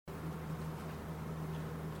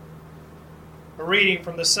A reading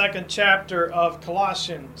from the second chapter of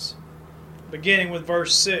Colossians, beginning with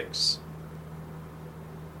verse 6.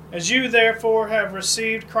 As you therefore have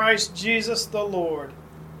received Christ Jesus the Lord,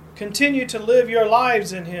 continue to live your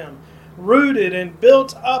lives in Him, rooted and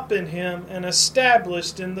built up in Him and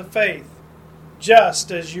established in the faith, just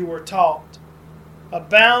as you were taught,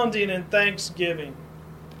 abounding in thanksgiving.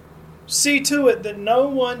 See to it that no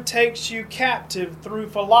one takes you captive through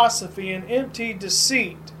philosophy and empty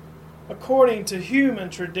deceit, according to human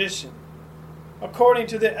tradition, according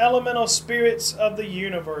to the elemental spirits of the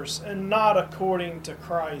universe, and not according to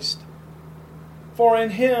Christ. For in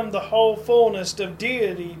Him the whole fullness of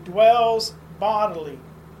deity dwells bodily,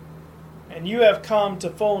 and you have come to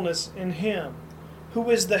fullness in Him, who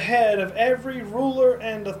is the head of every ruler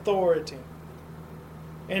and authority.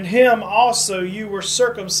 In Him also you were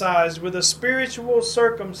circumcised with a spiritual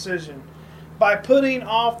circumcision, by putting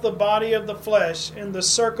off the body of the flesh in the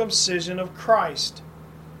circumcision of Christ.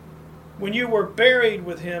 When you were buried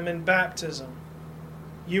with Him in baptism,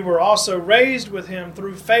 you were also raised with Him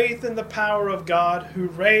through faith in the power of God who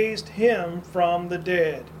raised Him from the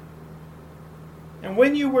dead. And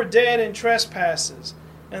when you were dead in trespasses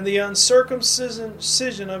and the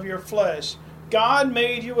uncircumcision of your flesh, God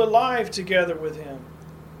made you alive together with Him,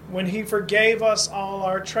 when He forgave us all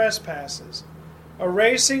our trespasses,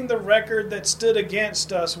 erasing the record that stood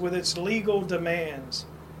against us with its legal demands.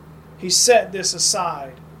 He set this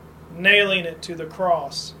aside, nailing it to the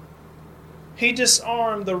cross. He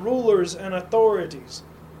disarmed the rulers and authorities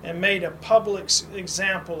and made a public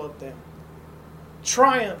example of them,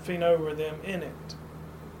 triumphing over them in it.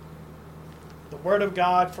 The Word of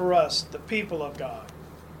God for us, the people of God.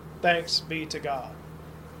 Thanks be to God.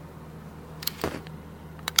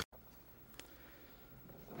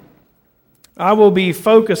 I will be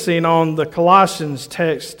focusing on the Colossians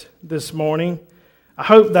text this morning. I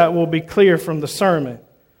hope that will be clear from the sermon.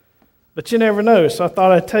 But you never know, so I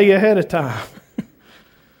thought I'd tell you ahead of time.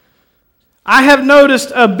 I have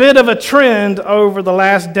noticed a bit of a trend over the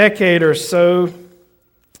last decade or so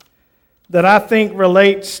that I think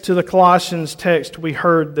relates to the Colossians text we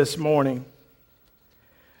heard this morning.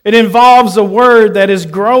 It involves a word that is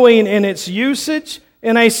growing in its usage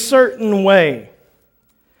in a certain way.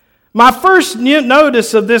 My first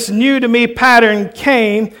notice of this new-to-me pattern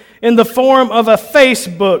came in the form of a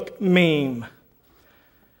Facebook meme.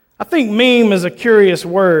 I think meme is a curious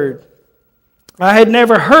word. I had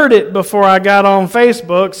never heard it before I got on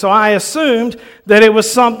Facebook, so I assumed that it was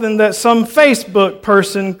something that some Facebook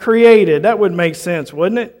person created. That would make sense,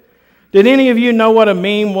 wouldn't it? Did any of you know what a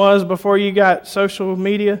meme was before you got social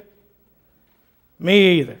media?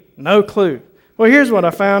 Me either. No clue. Well, here's what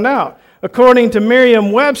I found out. According to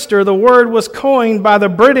Merriam-Webster, the word was coined by the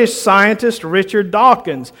British scientist Richard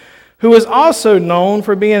Dawkins, who is also known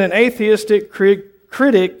for being an atheistic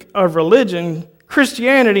critic of religion,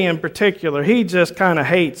 Christianity in particular. He just kind of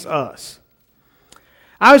hates us.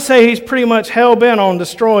 I would say he's pretty much hell-bent on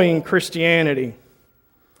destroying Christianity.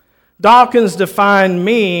 Dawkins defined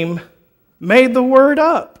meme, made the word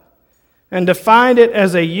up, and defined it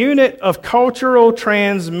as a unit of cultural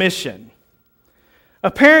transmission.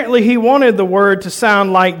 Apparently, he wanted the word to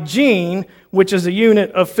sound like gene, which is a unit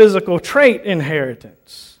of physical trait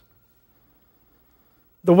inheritance.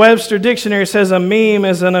 The Webster Dictionary says a meme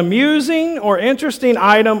is an amusing or interesting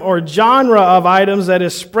item or genre of items that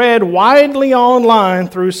is spread widely online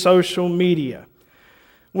through social media,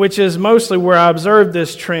 which is mostly where I observed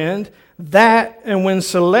this trend, that and when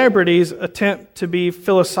celebrities attempt to be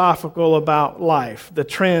philosophical about life, the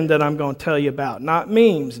trend that I'm going to tell you about, not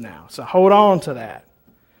memes now, so hold on to that.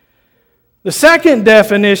 The second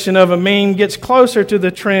definition of a meme gets closer to the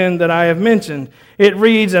trend that I have mentioned. It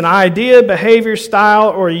reads an idea, behavior, style,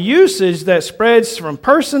 or usage that spreads from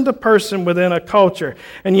person to person within a culture.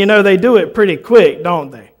 And you know they do it pretty quick, don't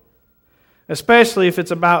they? Especially if it's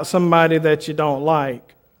about somebody that you don't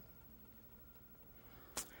like.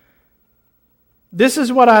 This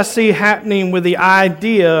is what I see happening with the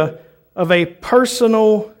idea of a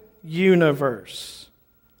personal universe.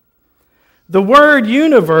 The word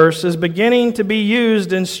universe is beginning to be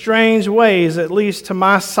used in strange ways, at least to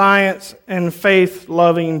my science and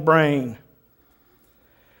faith-loving brain.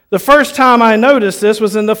 The first time I noticed this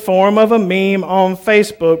was in the form of a meme on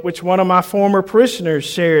Facebook, which one of my former parishioners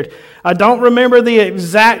shared. I don't remember the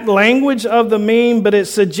exact language of the meme, but it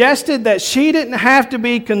suggested that she didn't have to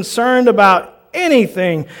be concerned about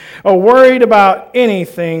anything, or worried about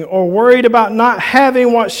anything, or worried about not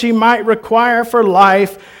having what she might require for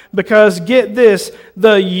life, because, get this,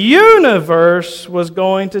 the universe was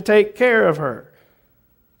going to take care of her.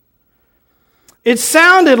 It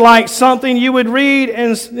sounded like something you would read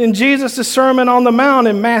in Jesus' Sermon on the Mount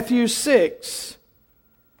in Matthew 6.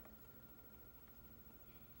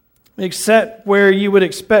 Except where you would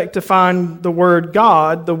expect to find the word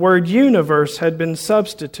God, the word universe had been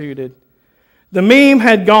substituted. The meme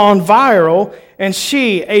had gone viral, and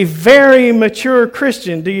she, a very mature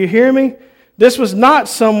Christian, do you hear me? This was not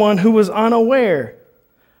someone who was unaware.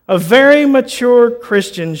 A very mature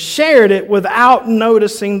Christian shared it without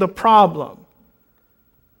noticing the problem.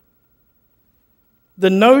 The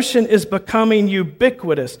notion is becoming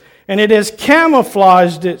ubiquitous, and it has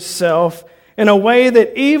camouflaged itself in a way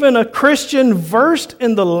that even a Christian versed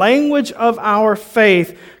in the language of our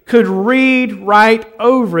faith could read right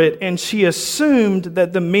over it, and she assumed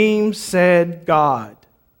that the meme said God.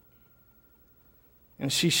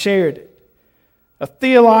 And she shared it. A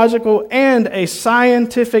theological and a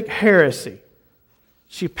scientific heresy.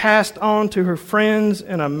 She passed on to her friends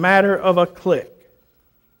in a matter of a click.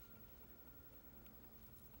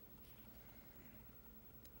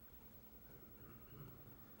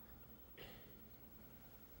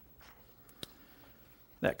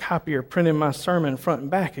 That copier printed my sermon front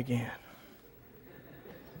and back again.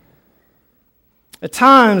 At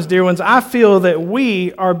times, dear ones, I feel that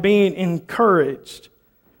we are being encouraged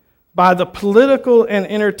by the political and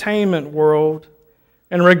entertainment world,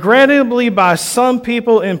 and regrettably by some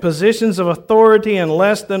people in positions of authority in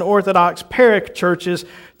less than orthodox parachurches,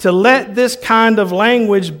 to let this kind of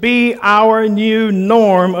language be our new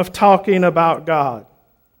norm of talking about God.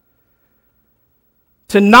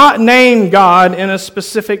 To not name God in a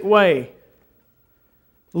specific way,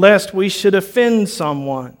 lest we should offend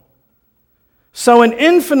someone. So an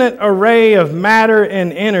infinite array of matter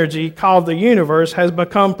and energy called the universe has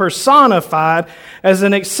become personified as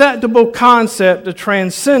an acceptable concept of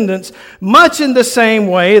transcendence, much in the same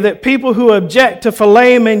way that people who object to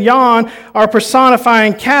filet mignon are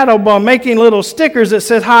personifying cattle by making little stickers that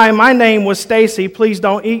says, "Hi, my name was Stacy, please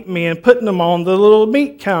don't eat me," and putting them on the little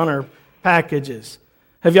meat counter packages.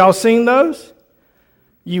 Have y'all seen those?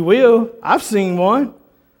 You will. I've seen one.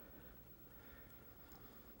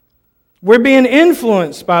 We're being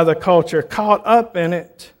influenced by the culture, caught up in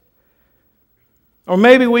it. Or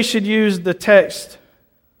maybe we should use the text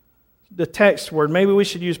word. Maybe we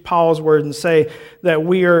should use Paul's word and say that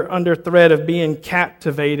we are under threat of being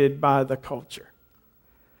captivated by the culture,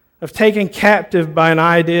 of taken captive by an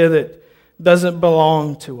idea that doesn't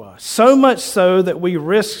belong to us. So much so that we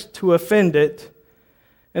risk to offend it.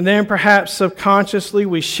 And then perhaps subconsciously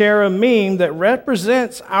we share a meme that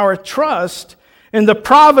represents our trust in the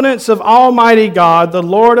providence of Almighty God, the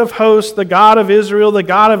Lord of hosts, the God of Israel, the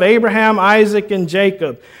God of Abraham, Isaac, and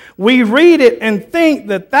Jacob. We read it and think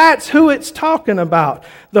that that's who it's talking about,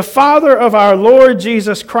 the Father of our Lord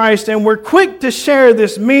Jesus Christ, and we're quick to share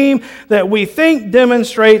this meme that we think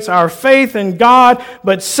demonstrates our faith in God,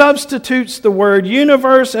 but substitutes the word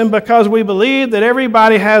universe, and because we believe that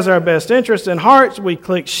everybody has our best interest in hearts, we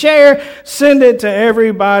click share, send it to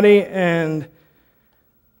everybody, and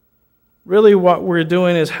really what we're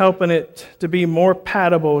doing is helping it to be more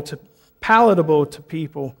palatable to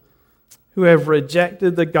people who have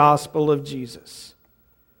rejected the gospel of Jesus.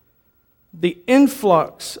 The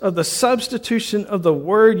influx of the substitution of the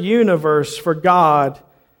word universe for God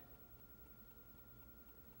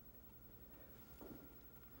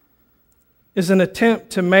is an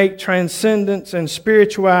attempt to make transcendence and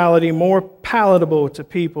spirituality more palatable to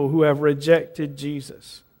people who have rejected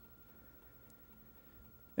Jesus.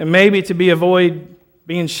 And maybe to avoid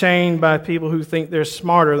being shamed by people who think they're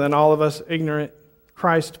smarter than all of us ignorant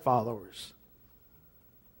Christ followers.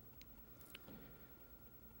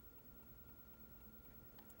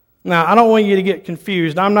 Now, I don't want you to get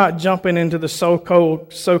confused. I'm not jumping into the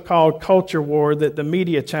so-called culture war that the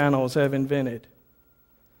media channels have invented.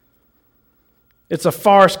 It's a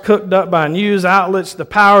farce cooked up by news outlets, the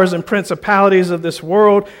powers and principalities of this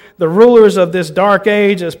world, the rulers of this dark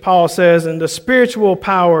age, as Paul says, and the spiritual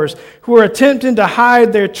powers who are attempting to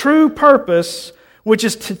hide their true purpose, which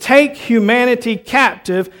is to take humanity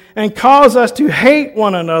captive and cause us to hate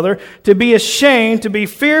one another, to be ashamed, to be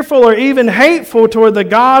fearful or even hateful toward the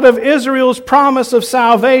God of Israel's promise of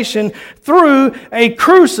salvation through a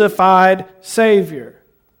crucified Savior.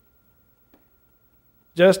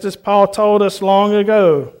 Just as Paul told us long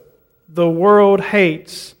ago, the world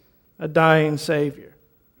hates a dying Savior.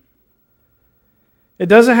 It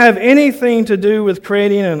doesn't have anything to do with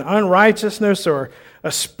creating an unrighteousness or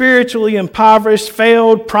a spiritually impoverished,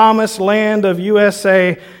 failed, promised land of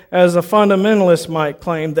USA, as a fundamentalist might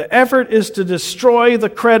claim. The effort is to destroy the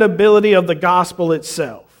credibility of the gospel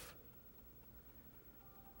itself,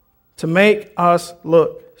 to make us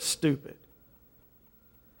look stupid.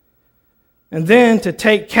 and then to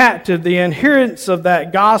take captive the adherents of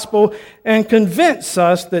that gospel and convince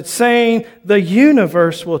us that saying the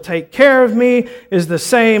universe will take care of me is the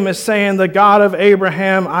same as saying the God of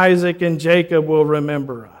Abraham, Isaac, and Jacob will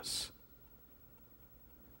remember us.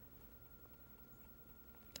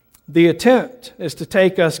 The attempt is to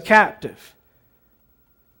take us captive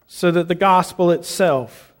so that the gospel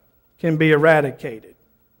itself can be eradicated.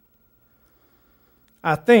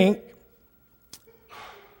 I think,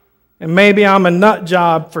 and maybe I'm a nut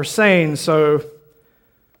job for saying so,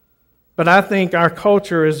 but I think our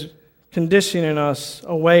culture is conditioning us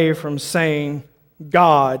away from saying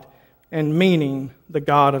God and meaning the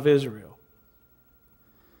God of Israel.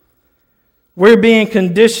 We're being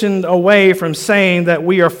conditioned away from saying that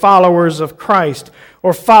we are followers of Christ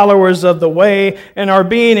or followers of the way, and are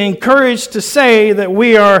being encouraged to say that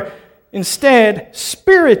we are instead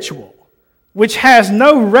spiritual, which has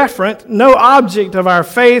no referent, no object of our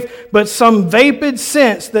faith, but some vapid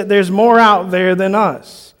sense that there's more out there than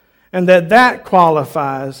us, and that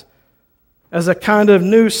qualifies as a kind of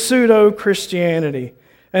new pseudo-Christianity.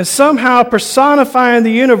 And somehow personifying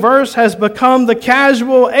the universe has become the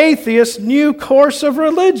casual atheist's new course of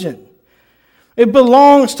religion. It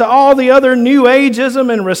belongs to all the other New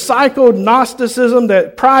Ageism and recycled Gnosticism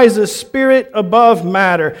that prizes spirit above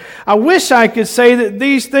matter. I wish I could say that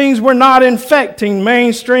these things were not infecting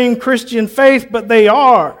mainstream Christian faith, but they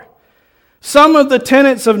are. Some of the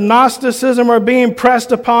tenets of Gnosticism are being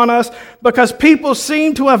pressed upon us because people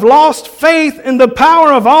seem to have lost faith in the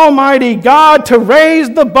power of Almighty God to raise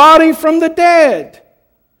the body from the dead.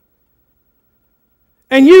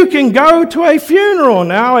 And you can go to a funeral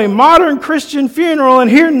now, a modern Christian funeral,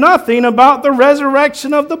 and hear nothing about the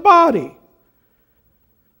resurrection of the body.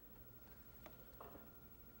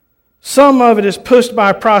 Some of it is pushed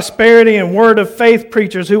by prosperity and word of faith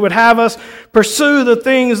preachers who would have us pursue the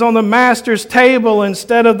things on the master's table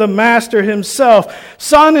instead of the master himself.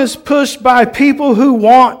 Some is pushed by people who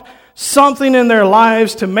want something in their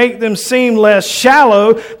lives to make them seem less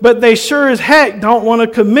shallow, but they sure as heck don't want to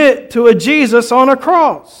commit to a Jesus on a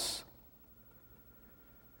cross.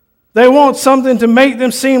 They want something to make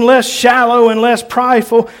them seem less shallow and less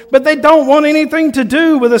prideful, but they don't want anything to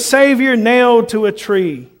do with a Savior nailed to a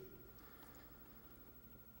tree.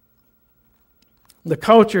 The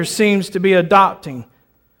culture seems to be adopting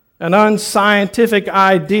an unscientific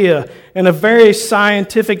idea in a very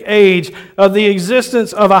scientific age of the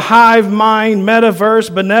existence of a hive mind,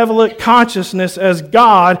 metaverse, benevolent consciousness as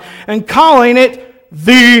God and calling it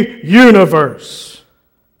the universe.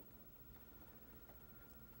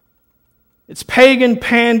 It's pagan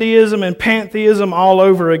pantheism and pantheism all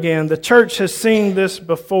over again. The church has seen this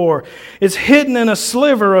before. It's hidden in a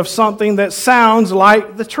sliver of something that sounds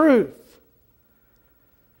like the truth.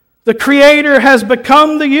 The Creator has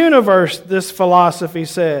become the universe, this philosophy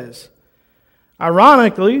says.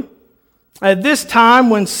 Ironically, at this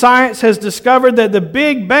time when science has discovered that the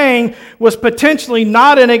Big Bang was potentially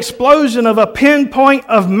not an explosion of a pinpoint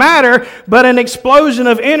of matter, but an explosion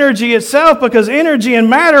of energy itself, because energy and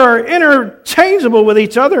matter are interchangeable with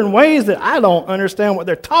each other in ways that I don't understand what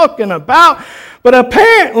they're talking about. But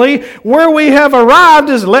apparently, where we have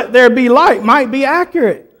arrived is let there be light might be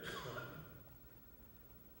accurate.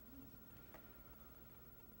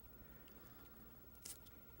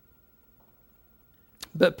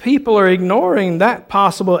 But people are ignoring that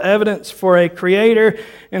possible evidence for a creator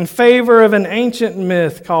in favor of an ancient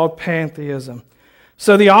myth called pantheism.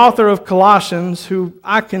 So the author of Colossians, who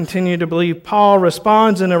I continue to believe Paul,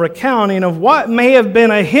 responds in a recounting of what may have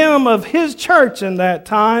been a hymn of his church in that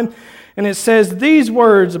time. And it says these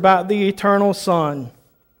words about the eternal Son.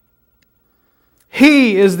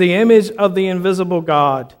 He is the image of the invisible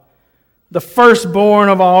God, the firstborn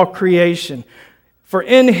of all creation. For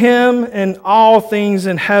in Him and all things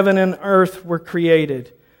in heaven and earth were created,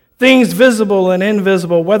 things visible and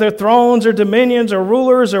invisible, whether thrones or dominions or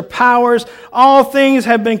rulers or powers, all things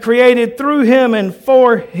have been created through Him and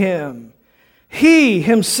for Him. He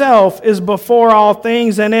Himself is before all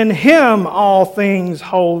things, and in Him all things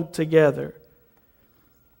hold together.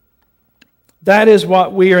 That is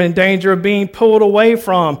what we are in danger of being pulled away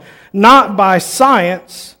from, not by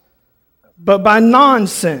science, but by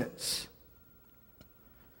nonsense.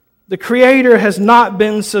 The Creator has not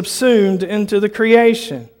been subsumed into the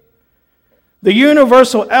creation. The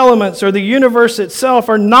universal elements or the universe itself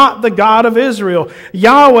are not the God of Israel.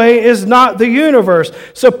 Yahweh is not the universe.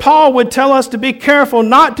 So Paul would tell us to be careful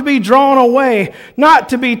not to be drawn away, not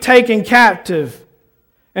to be taken captive.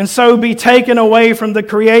 and so be taken away from the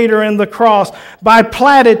Creator and the cross by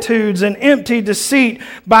platitudes and empty deceit,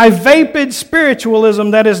 by vapid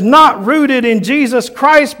spiritualism that is not rooted in Jesus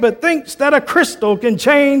Christ but thinks that a crystal can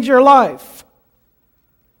change your life.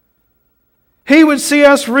 He would see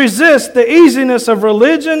us resist the easiness of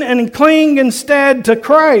religion and cling instead to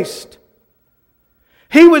Christ.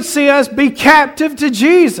 He would see us be captive to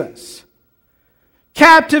Jesus,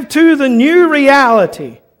 captive to the new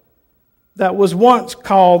reality that was once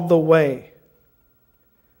called the way.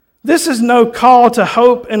 This is no call to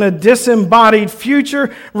hope in a disembodied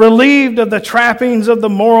future relieved of the trappings of the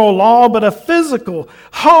moral law, but a physical,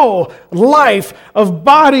 whole life of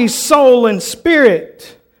body, soul, and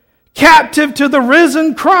spirit, captive to the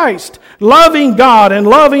risen Christ, loving God and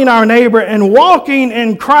loving our neighbor and walking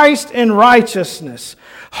in Christ in righteousness,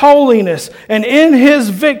 holiness, and in His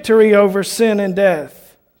victory over sin and death.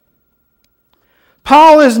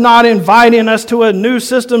 Paul is not inviting us to a new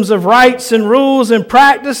systems of rights and rules and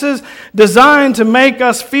practices designed to make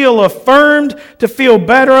us feel affirmed, to feel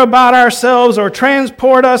better about ourselves, or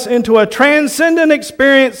transport us into a transcendent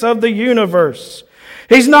experience of the universe.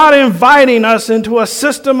 He's not inviting us into a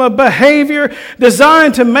system of behavior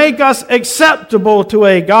designed to make us acceptable to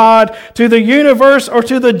a God, to the universe, or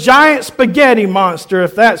to the giant spaghetti monster,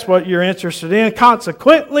 if that's what you're interested in.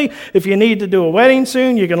 Consequently, if you need to do a wedding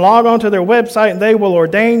soon, you can log on to their website and they will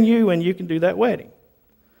ordain you and you can do that wedding.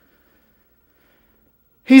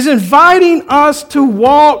 He's inviting us to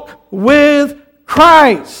walk with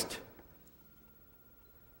Christ.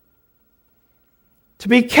 To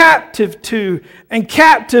be captive to and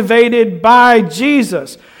captivated by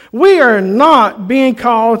Jesus. We are not being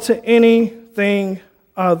called to anything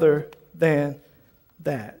other than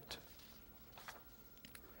that.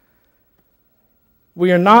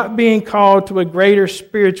 We are not being called to a greater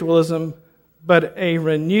spiritualism, but a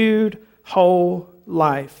renewed whole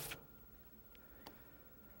life.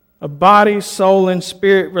 A body, soul, and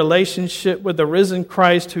spirit relationship with the risen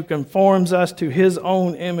Christ who conforms us to His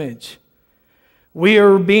own image. We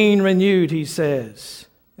are being renewed, he says,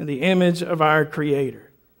 in the image of our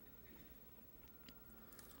Creator.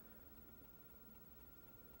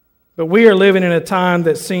 But we are living in a time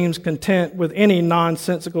that seems content with any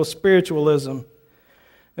nonsensical spiritualism,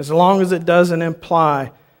 as long as it doesn't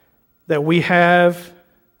imply that we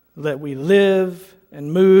live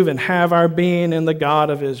and move and have our being in the God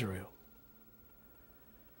of Israel.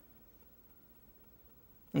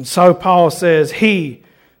 And so Paul says, He,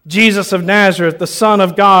 Jesus of Nazareth, the Son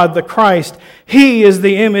of God, the Christ, He is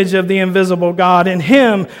the image of the invisible God. In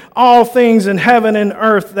Him, all things in heaven and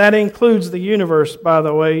earth, that includes the universe, by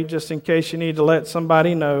the way, just in case you need to let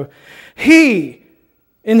somebody know.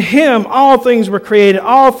 In Him, all things were created.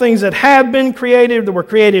 All things that have been created were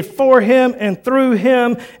created for Him and through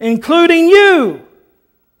Him, including you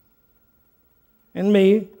and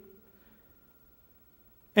me.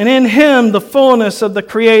 And in Him, the fullness of the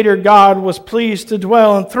Creator God was pleased to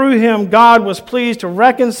dwell. And through Him, God was pleased to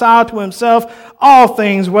reconcile to Himself all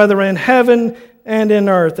things, whether in heaven and in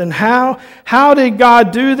earth. And how? How did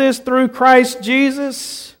God do this? Through Christ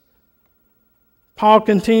Jesus? Paul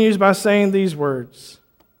continues by saying these words.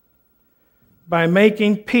 By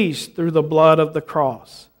making peace through the blood of the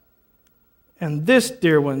cross. And this,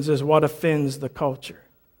 dear ones, is what offends the culture.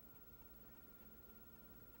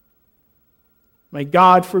 May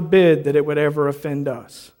God forbid that it would ever offend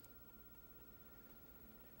us.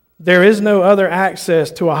 There is no other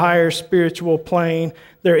access to a higher spiritual plane.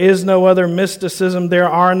 There is no other mysticism. There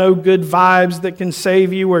are no good vibes that can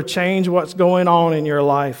save you or change what's going on in your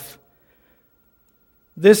life.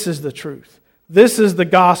 This is the truth. This is the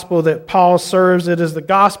gospel that Paul serves. It is the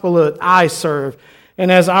gospel that I serve.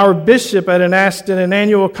 And as our bishop at an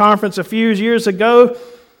annual conference a few years ago,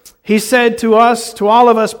 he said to us, to all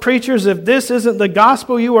of us preachers, if this isn't the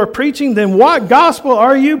gospel you are preaching, then what gospel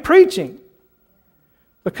are you preaching?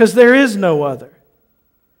 Because there is no other.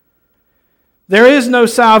 There is no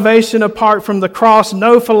salvation apart from the cross,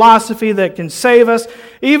 no philosophy that can save us.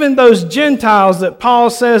 Even those Gentiles that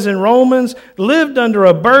Paul says in Romans lived under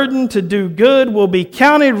a burden to do good will be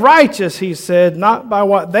counted righteous, he said, not by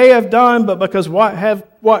what they have done, but because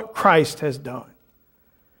what Christ has done.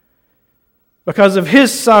 Because of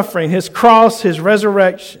His suffering, His cross, His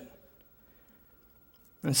resurrection.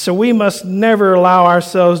 And so we must never allow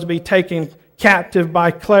ourselves to be taken captive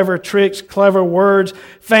by clever tricks, clever words,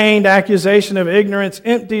 feigned accusation of ignorance,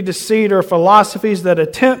 empty deceit, or philosophies that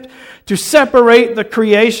attempt to separate the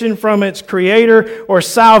creation from its Creator or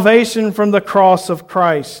salvation from the cross of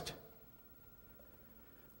Christ.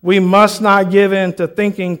 We must not give in to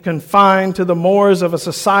thinking confined to the mores of a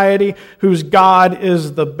society whose God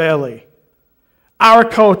is the belly. Our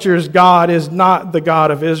culture's God is not the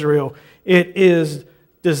God of Israel. It is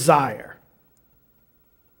desire.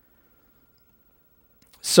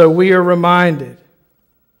 So we are reminded,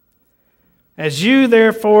 as you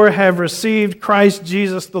therefore have received Christ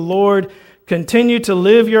Jesus the Lord, continue to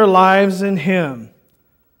live your lives in Him.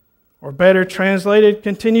 Or better translated,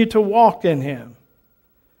 continue to walk in Him.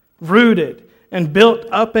 Rooted and built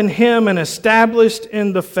up in Him and established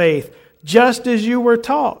in the faith, just as you were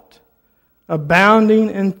taught, abounding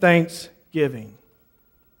in thanksgiving.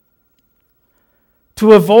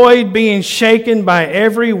 To avoid being shaken by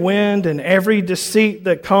every wind and every deceit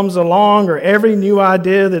that comes along, or every new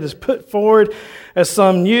idea that is put forward as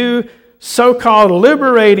some new so-called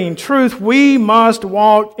liberating truth, we must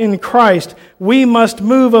walk in Christ. We must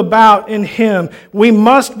move about in Him. We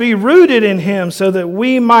must be rooted in Him so that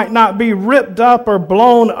we might not be ripped up or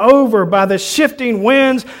blown over by the shifting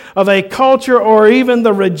winds of a culture or even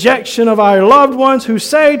the rejection of our loved ones who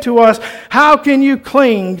say to us, "How can you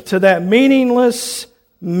cling to that meaningless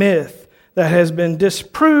myth that has been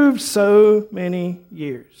disproved so many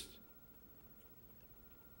years?"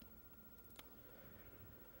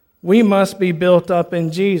 We must be built up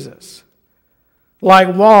in Jesus.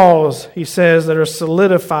 Like walls, he says, that are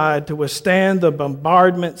solidified to withstand the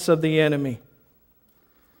bombardments of the enemy.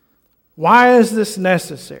 Why is this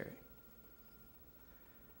necessary?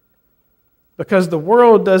 Because the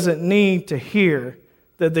world doesn't need to hear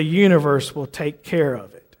that the universe will take care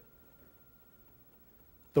of it.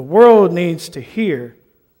 The world needs to hear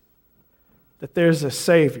that there's a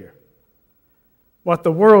Savior. What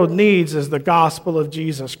the world needs is the gospel of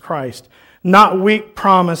Jesus Christ, not weak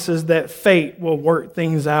promises that fate will work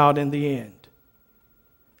things out in the end.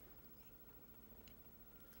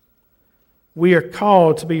 We are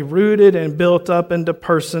called to be rooted and built up in the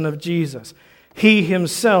person of Jesus. He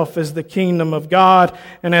Himself is the kingdom of God,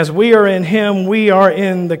 and as we are in Him, we are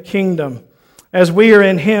in the kingdom. As we are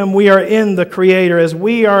in Him, we are in the Creator. As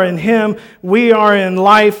we are in Him, we are in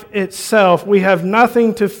life itself. We have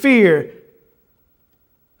nothing to fear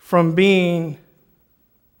from being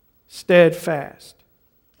steadfast.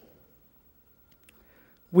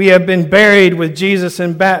 We have been buried with Jesus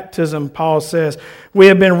in baptism, Paul says. We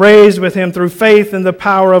have been raised with Him through faith in the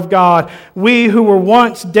power of God. We who were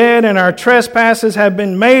once dead in our trespasses have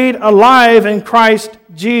been made alive in Christ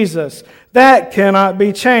Jesus. That cannot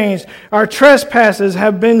be changed. Our trespasses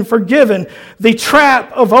have been forgiven. The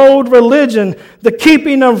trap of old religion, the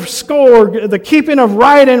keeping of score, the keeping of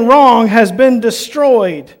right and wrong has been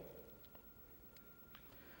destroyed.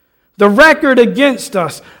 The record against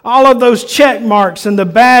us, all of those check marks in the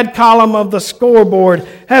bad column of the scoreboard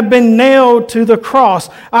have been nailed to the cross.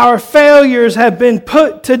 Our failures have been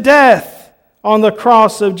put to death on the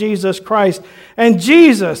cross of Jesus Christ. And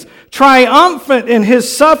Jesus, triumphant in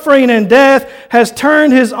His suffering and death, has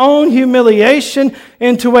turned His own humiliation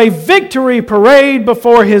into a victory parade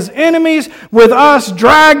before His enemies, with us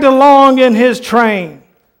dragged along in His train.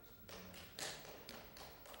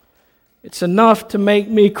 It's enough to make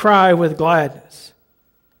me cry with gladness.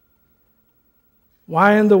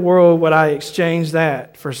 Why in the world would I exchange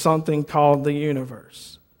that for something called the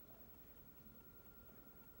universe?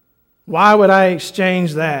 Why would I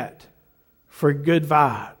exchange that for good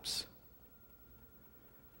vibes?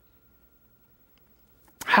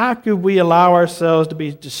 How could we allow ourselves to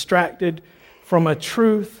be distracted from a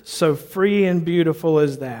truth so free and beautiful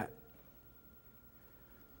as that?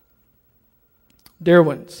 Dear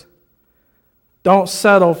ones, don't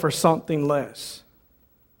settle for something less.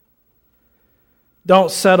 Don't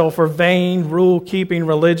settle for vain, rule-keeping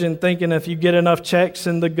religion, thinking if you get enough checks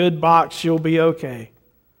in the good box, you'll be okay.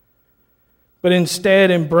 But instead,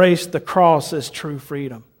 embrace the cross as true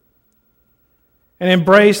freedom. And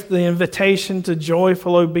embrace the invitation to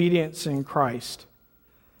joyful obedience in Christ.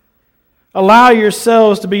 Allow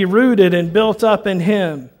yourselves to be rooted and built up in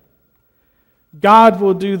Him. God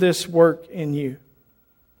will do this work in you.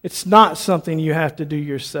 It's not something you have to do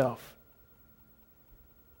yourself.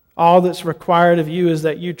 All that's required of you is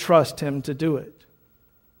that you trust Him to do it.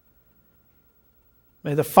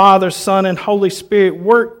 May the Father, Son, and Holy Spirit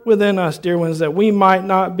work within us, dear ones, that we might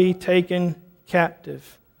not be taken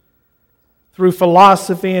captive through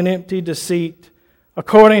philosophy and empty deceit,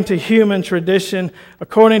 according to human tradition,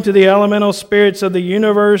 according to the elemental spirits of the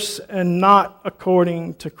universe, and not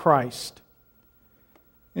according to Christ.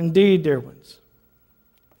 Indeed, dear ones,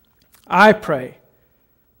 I pray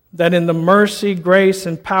that in the mercy, grace,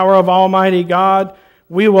 and power of Almighty God,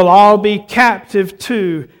 we will all be captive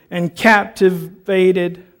to and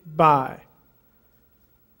captivated by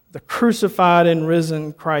the crucified and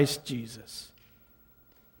risen Christ Jesus.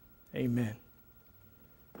 Amen.